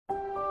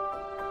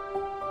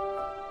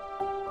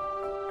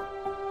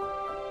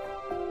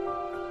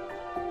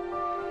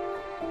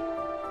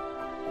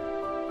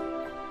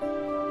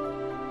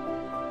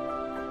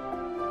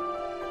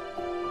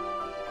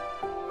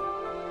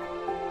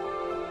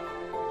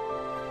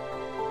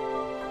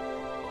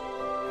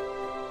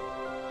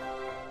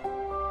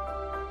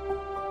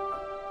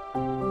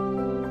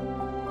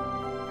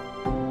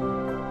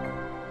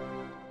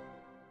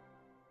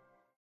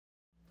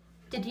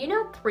Did you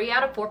know 3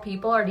 out of 4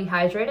 people are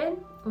dehydrated?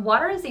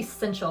 Water is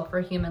essential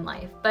for human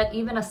life, but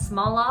even a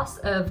small loss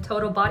of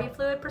total body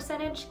fluid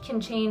percentage can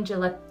change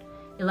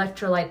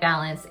electrolyte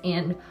balance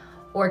and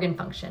organ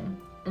function.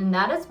 And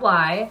that is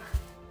why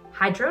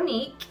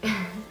Hydronique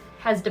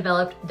has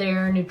developed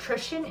their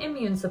nutrition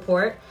immune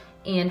support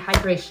and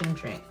hydration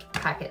drink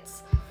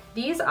packets.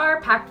 These are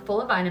packed full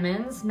of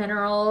vitamins,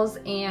 minerals,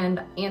 and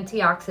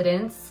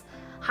antioxidants.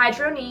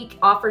 Hydronique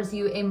offers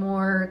you a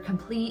more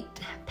complete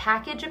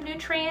package of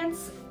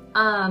nutrients,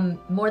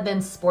 more than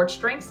sports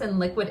drinks and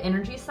liquid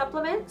energy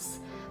supplements.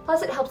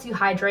 Plus it helps you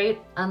hydrate,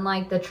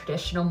 unlike the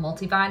traditional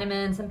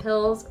multivitamins and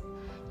pills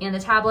and the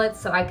tablets.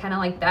 So I kind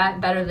of like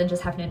that better than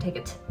just having to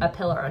take a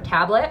pill or a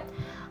tablet.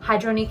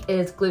 Hydronique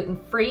is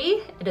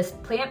gluten-free, it is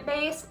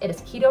plant-based, it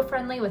is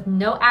keto-friendly with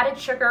no added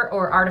sugar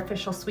or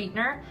artificial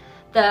sweetener.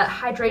 The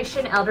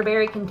hydration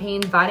elderberry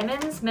contains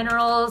vitamins,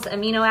 minerals,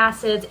 amino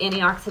acids,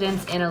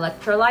 antioxidants, and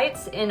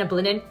electrolytes in a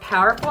blended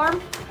powder form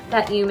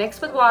that you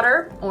mix with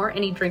water or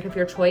any drink of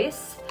your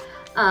choice,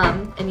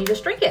 and you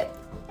just drink it.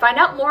 Find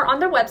out more on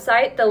their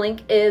website. The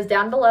link is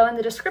down below in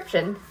the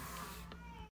description.